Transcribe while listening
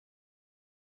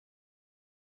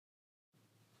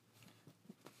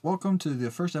Welcome to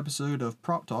the first episode of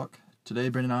Prop Talk. Today,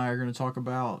 Ben and I are going to talk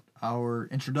about our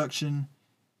introduction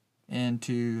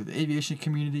into the aviation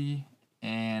community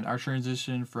and our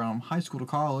transition from high school to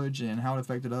college and how it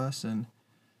affected us and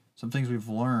some things we've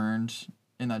learned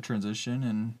in that transition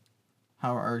and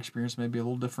how our experience may be a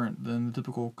little different than the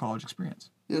typical college experience.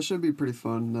 Yeah, it should be pretty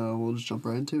fun. We'll just jump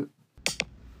right into it.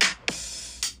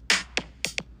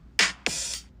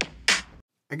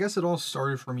 I guess it all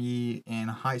started for me in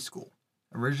high school.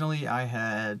 Originally, I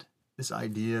had this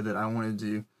idea that I wanted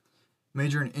to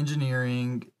major in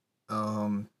engineering.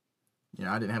 I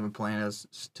didn't have a plan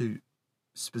as to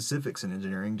specifics in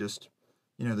engineering, just,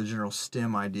 the general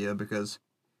STEM idea, because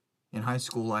in high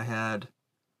school I had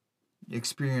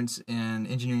experience in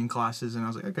engineering classes, and I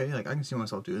was like, okay, I can see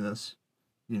myself doing this,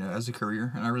 as a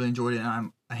career, and I really enjoyed it, and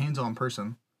I'm a hands-on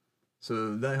person,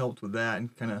 so that helped with that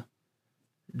and kind of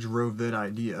drove that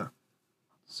idea.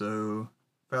 So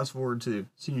fast forward to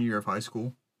senior year of high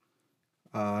school,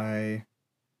 I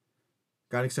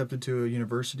got accepted to a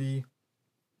university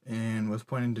and was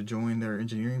planning to join their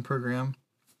engineering program.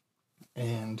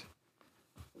 And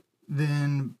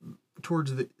then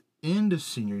towards the end of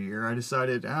senior year, I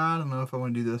decided, I don't know if I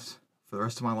want to do this for the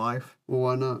rest of my life. Well,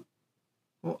 why not?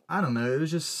 Well, I don't know. It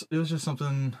was just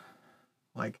something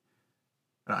like,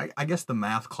 I guess the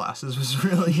math classes was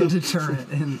really a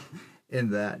deterrent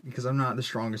in that, because I'm not the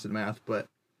strongest at math, but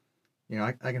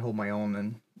I can hold my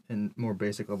own in more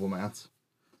basic level maths.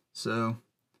 So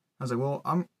I was like,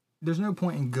 well, there's no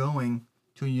point in going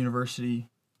to a university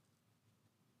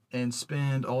and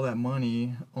spend all that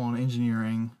money on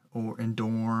engineering or in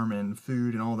dorm and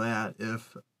food and all that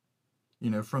if,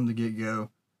 from the get-go,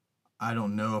 I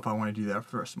don't know if I want to do that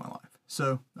for the rest of my life.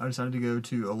 So I decided to go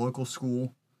to a local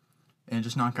school and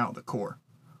just knock out the core.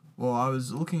 Well, I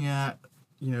was looking at,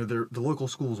 the local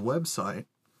school's website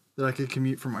that I could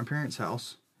commute from my parents'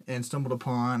 house and stumbled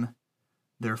upon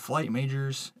their flight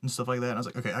majors and stuff like that. And I was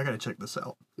like, okay, I got to check this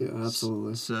out. Yeah,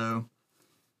 absolutely. So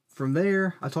from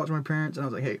there, I talked to my parents and I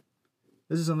was like, hey,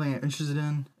 this is something I'm interested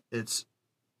in. It's,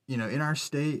 in our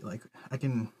state,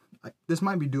 this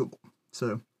might be doable.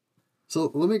 So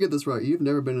let me get this right. You've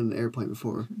never been in an airplane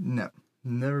before? No,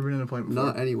 never been in a plane before.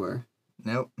 Not anywhere?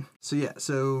 Nope.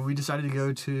 So we decided to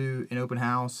go to an open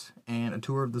house and a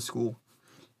tour of the school.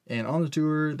 And on the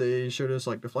tour, they showed us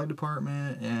the flight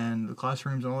department and the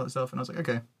classrooms and all that stuff. And I was like,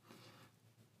 okay,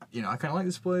 I kind of like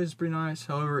this place. It's pretty nice.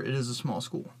 However, it is a small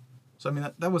school. So,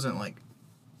 that wasn't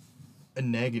a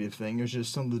negative thing. It was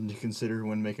just something to consider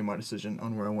when making my decision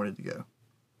on where I wanted to go.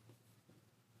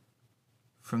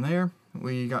 From there,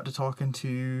 we got to talking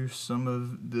to some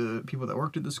of the people that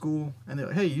worked at the school. And they're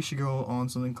like, hey, you should go on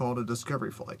something called a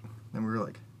discovery flight. And we were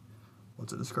like,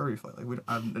 what's a discovery flight?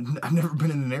 I've never been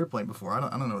in an airplane before. I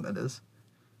don't know what that is.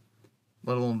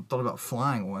 Let alone thought about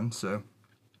flying one. So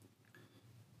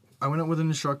I went up with an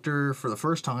instructor for the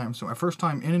first time. So my first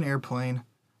time in an airplane,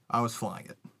 I was flying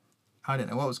it. I didn't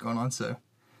know what was going on. So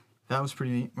that was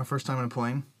pretty neat. My first time in a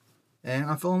plane. And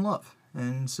I fell in love.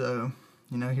 And so,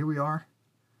 here we are.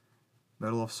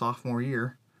 Middle of sophomore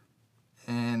year.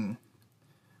 And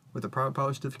with a private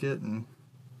pilot certificate, and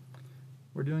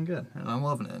we're doing good. And I'm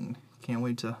loving it. And can't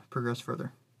wait to progress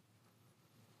further.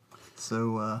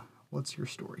 So, what's your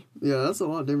story? Yeah, that's a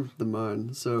lot different than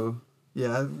mine. So,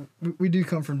 yeah, we do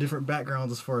come from different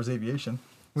backgrounds as far as aviation,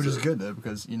 which is good though,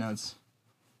 because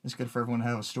it's good for everyone to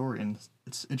have a story, and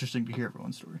it's interesting to hear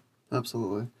everyone's story.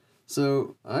 Absolutely.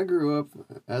 So I grew up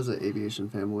as an aviation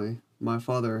family. My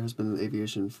father has been in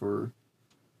aviation for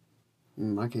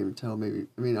I can't even tell. Maybe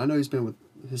I know he's been with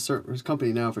his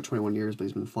company now for 21 years, but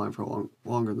he's been flying for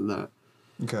longer than that.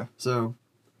 Okay. So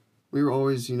we were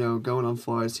always, going on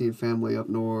flights, seeing family up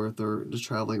north, or just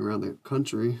traveling around the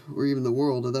country, or even the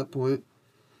world at that point.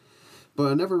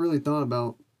 But I never really thought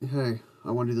about, hey, I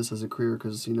want to do this as a career,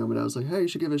 because, my dad was like, hey, you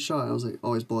should give it a shot. I was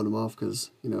always blowing him off, because,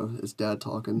 it's dad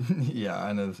talking. Yeah,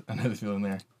 I know the feeling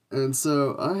there. And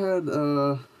so I had,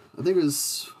 I think it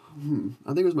was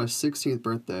my 16th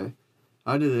birthday.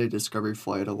 I did a discovery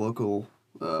flight at a local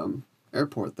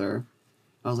airport there.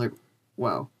 I was like,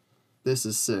 wow, this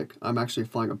is sick. I'm actually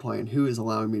flying a plane. Who is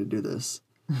allowing me to do this?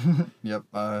 Yep,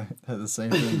 I had the same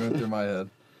thing going through my head.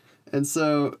 And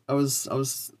so I was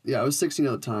 16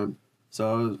 at the time.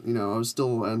 So I was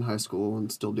still in high school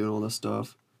and still doing all this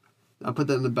stuff. I put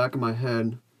that in the back of my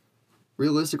head.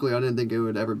 Realistically, I didn't think it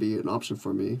would ever be an option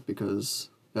for me, because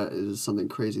that is something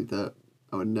crazy that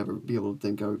I would never be able to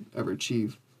think I would ever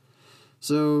achieve.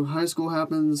 So high school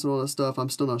happens and all that stuff. I'm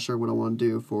still not sure what I want to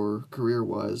do for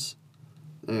career-wise.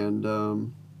 And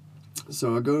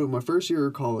so I go to my first year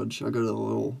of college. I go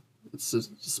to it's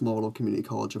just a small little community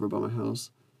college over by my house.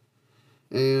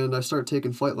 And I start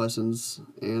taking flight lessons,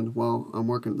 and while I'm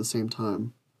working at the same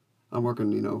time, I'm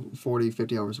working, 40,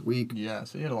 50 hours a week. Yeah,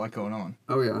 so you had a lot going on.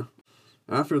 Oh, yeah.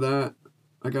 After that,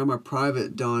 I got my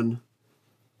private done.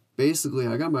 Basically,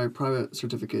 I got my private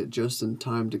certificate just in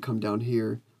time to come down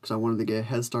here because I wanted to get a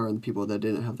head start on the people that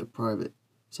didn't have their private.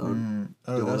 So,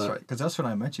 Oh, that's right. Because that's when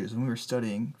I met you, is when we were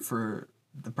studying for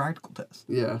the practical test.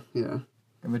 yeah.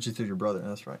 I met you through your brother,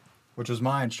 that's right. Which was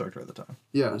my instructor at the time.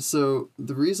 Yeah, so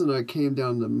the reason I came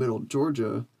down to Middle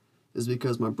Georgia is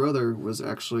because my brother was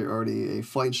actually already a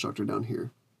flight instructor down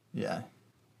here. Yeah.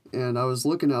 And I was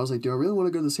looking, I was like, do I really want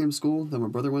to go to the same school that my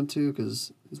brother went to?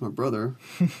 Because he's my brother.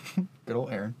 Good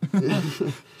old Aaron.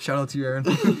 Shout out to you,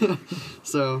 Aaron.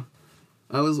 So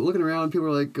I was looking around, people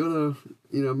were like, go to,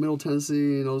 Middle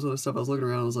Tennessee and all this other stuff. I was looking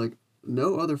around, I was like,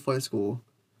 no other flight school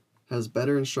has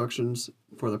better instructions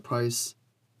for the price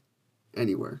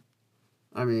anywhere.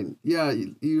 I mean, yeah,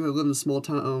 you live in a small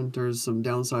town, there's some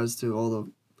downsides to all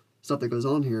the stuff that goes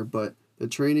on here, but the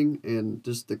training and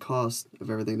just the cost of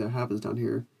everything that happens down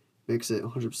here makes it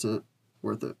 100%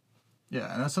 worth it.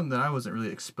 Yeah, and that's something that I wasn't really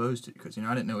exposed to because,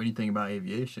 I didn't know anything about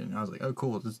aviation. I was like, oh,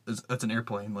 cool, that's an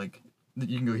airplane. Like,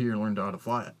 you can go here and learn how to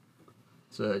fly it.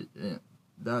 So,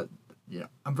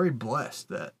 I'm very blessed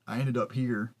that I ended up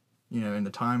here, in the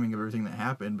timing of everything that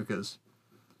happened because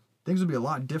things would be a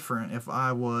lot different if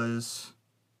I was,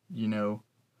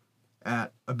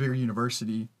 at a bigger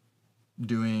university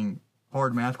doing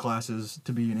hard math classes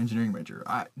to be an engineering major.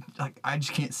 I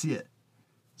just can't see it.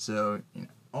 So,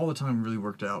 all the time really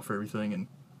worked out for everything, and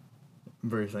I'm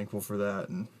very thankful for that,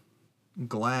 and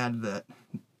glad that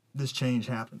this change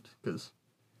happened, because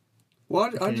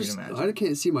I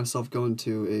can't see myself going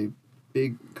to a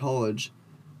big college.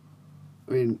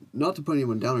 I mean, not to put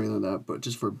anyone down or anything like that, but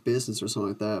just for business or something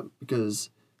like that, because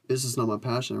business is not my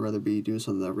passion. I'd rather be doing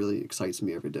something that really excites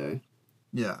me every day.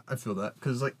 Yeah, I feel that,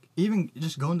 because, even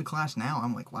just going to class now,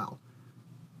 I'm like, wow.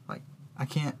 I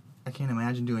can't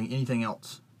imagine doing anything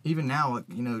else. Even now,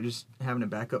 just having a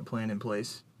backup plan in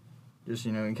place, just,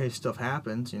 in case stuff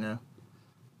happens, I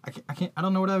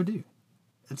don't know what I would do.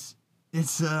 It's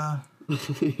I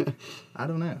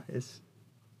don't know. It's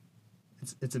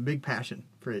a big passion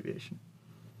for aviation.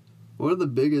 One of the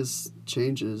biggest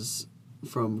changes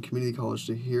from community college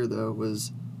to here, though,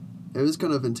 was it was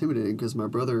kind of intimidating because my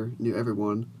brother knew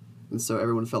everyone, and so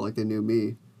everyone felt like they knew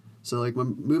me. So, my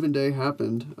moving day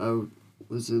happened. I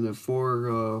was in a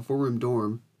four-room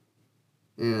dorm,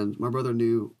 and my brother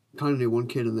knew one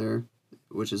kid in there,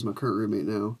 which is my current roommate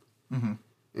now. Mm-hmm.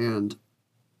 And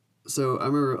so I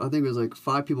remember, I think it was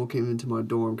 5 people came into my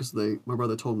dorm because my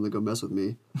brother told them to go mess with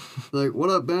me. Like, what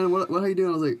up, Ben? What how you doing?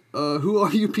 I was like, who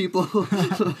are you people?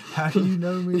 How do you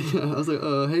know me? Yeah, I was like,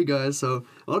 hey guys. So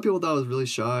a lot of people thought I was really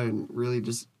shy and really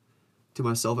just to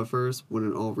myself at first, when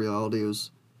in all reality it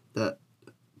was that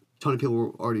a ton of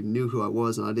people already knew who I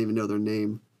was and I didn't even know their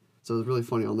name. So it was really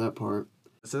funny on that part.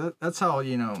 So that's how,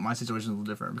 my situation is a little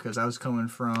different, because I was coming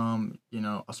from,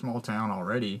 a small town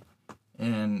already,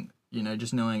 and,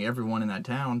 just knowing everyone in that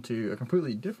town, to a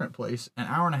completely different place, an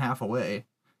hour and a half away,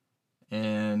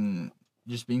 and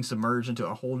just being submerged into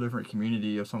a whole different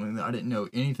community of something that I didn't know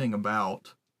anything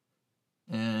about.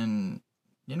 And,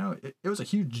 it was a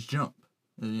huge jump.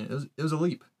 It was a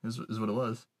leap, is what it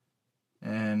was.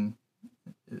 And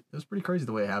it was pretty crazy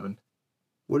the way it happened.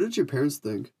 What did your parents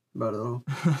think about it all?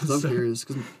 Because I'm curious,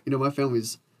 because, my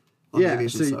family's on the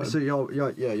aviation side. So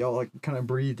y'all kind of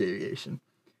breathed aviation.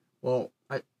 Well,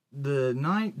 the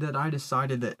night that I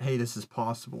decided that, hey, this is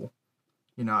possible,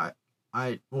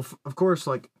 of course,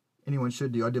 like anyone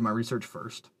should do, I did my research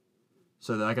first,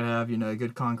 so that I could have,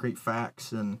 good concrete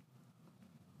facts and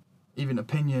even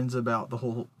opinions about the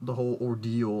whole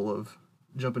ordeal of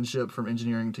jumping ship from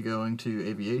engineering to going to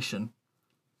aviation.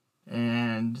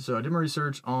 And so I did my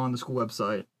research on the school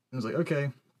website, and was like,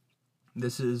 okay,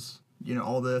 this is,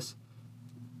 all this.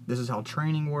 This is how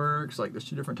training works. Like, there's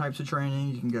 2 different types of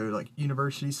training. You can go to,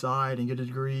 university side and get a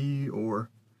degree, or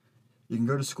you can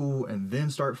go to school and then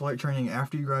start flight training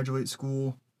after you graduate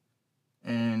school.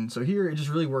 And so here, it just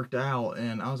really worked out,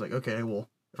 and I was like, okay, well,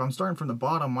 if I'm starting from the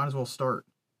bottom, might as well start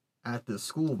at this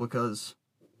school, because,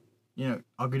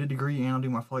 I'll get a degree and I'll do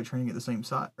my flight training at the same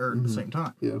the same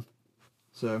time. Yeah.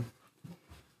 So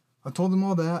I told them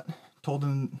all that, told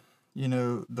them,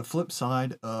 the flip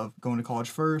side of going to college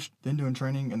first, then doing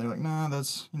training, and they're like, nah,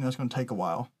 that's going to take a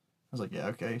while. I was like, yeah,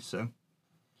 okay. So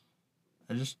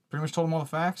I just pretty much told them all the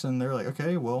facts, and they were like,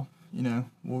 okay, well,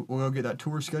 we'll go get that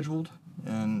tour scheduled,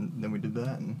 and then we did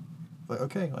that, and like,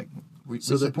 okay, like,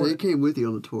 they came with you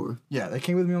on the tour. Yeah, they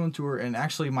came with me on the tour, and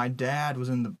actually my dad was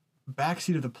in the back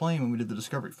seat of the plane when we did the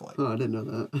Discovery flight. Oh, I didn't know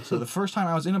that. So the first time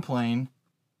I was in a plane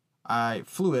I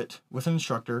flew it with an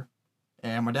instructor,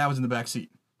 and my dad was in the back seat.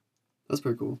 That's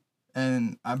pretty cool.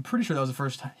 And I'm pretty sure that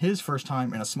was his first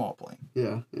time in a small plane.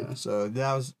 Yeah, yeah. So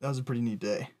that was a pretty neat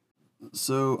day.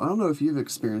 So I don't know if you've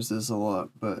experienced this a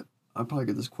lot, but I probably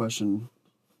get this question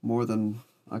more than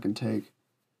I can take.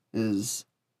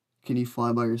 Can you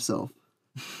fly by yourself?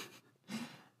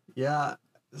 Yeah,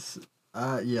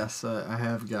 yes, I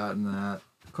have gotten that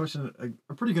question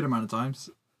a pretty good amount of times,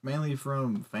 mainly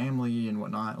from family and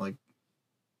whatnot. Like,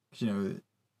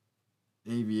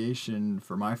 aviation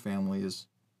for my family is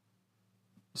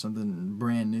something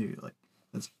brand new. Like,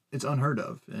 it's unheard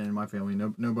of in my family.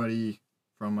 Nobody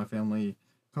from my family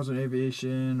comes with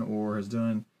aviation or has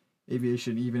done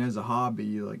aviation even as a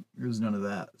hobby. Like, there's none of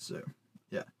that. So,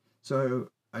 yeah. So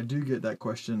I do get that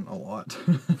question a lot.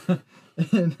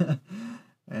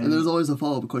 And there's always a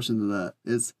follow-up question to that.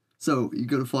 It's, so, you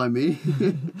gonna fly me?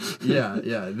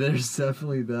 yeah, there's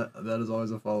definitely that is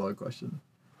always a follow-up question.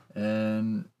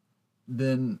 And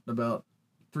then about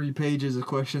 3 pages of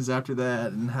questions after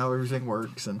that and how everything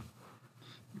works and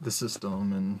the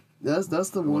system and That's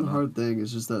the one hard thing,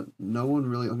 is just that no one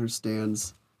really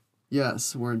understands.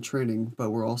 Yes, we're in training,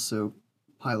 but we're also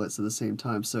pilots at the same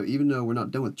time. So even though we're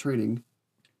not done with training,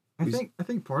 I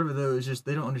think part of it though is just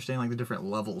they don't understand like the different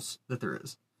levels that there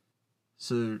is.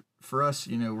 So for us,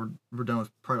 we're done with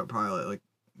private pilot. Like,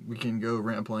 we can go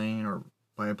rent a plane or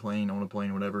buy a plane, own a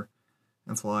plane, whatever,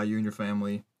 and fly you and your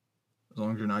family, as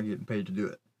long as you're not getting paid to do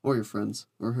it. Or your friends,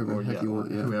 or whoever the heck you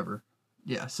want. Yeah. Whoever.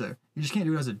 Yeah. So you just can't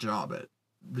do it as a job at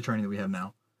the training that we have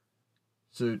now.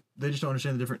 So they just don't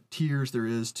understand the different tiers there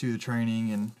is to the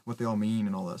training and what they all mean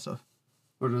and all that stuff.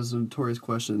 Or there's a notorious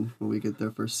question when we get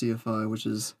there for CFI, which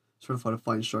is certified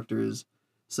flight instructor, is,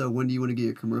 so when do you want to get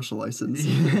your commercial license?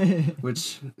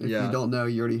 Which, if you don't know,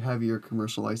 you already have your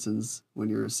commercial license when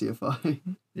you're a CFI.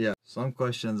 Yeah. Some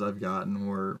questions I've gotten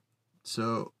were,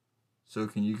 so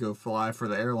can you go fly for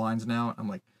the airlines now? I'm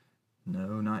like,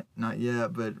 no, not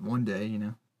yet, but one day,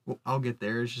 well, I'll get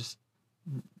there. It's just,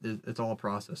 it's all a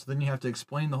process. So then you have to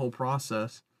explain the whole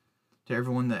process to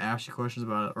everyone that asks you questions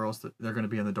about it, or else they're going to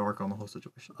be in the dark on the whole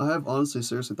situation. I have honestly,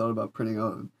 seriously thought about printing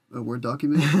out a Word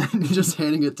document and just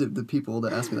handing it to the people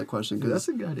that ask me that question. Dude, that's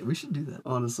a good idea. We should do that.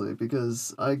 Honestly,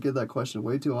 because I get that question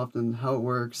way too often, how it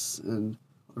works and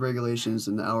the regulations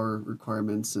and hour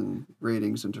requirements and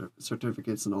ratings and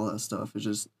certificates and all that stuff. It's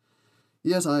just,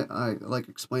 yes, I like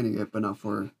explaining it, but not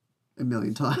for a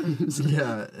million times.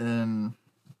 Yeah, and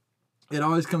it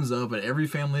always comes up at every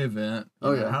family event.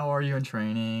 Yeah. How are you in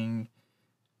training?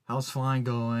 How's flying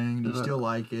going? Do you still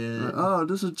like it? Oh,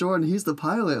 this is Jordan. He's the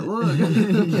pilot. Look.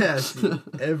 Yes,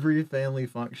 every family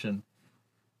function,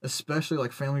 especially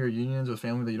like family reunions with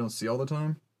family that you don't see all the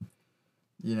time.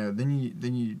 Then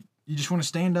you just want to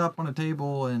stand up on a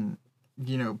table and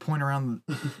point around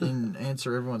and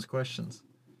answer everyone's questions.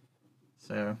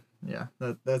 So yeah,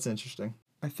 that's interesting.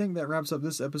 I think that wraps up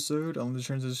this episode on the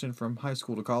transition from high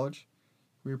school to college.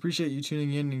 We appreciate you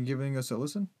tuning in and giving us a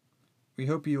listen. We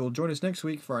hope you will join us next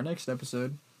week for our next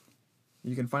episode.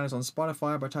 You can find us on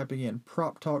Spotify by typing in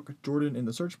Prop Talk Jordan in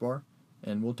the search bar,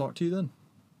 and we'll talk to you then.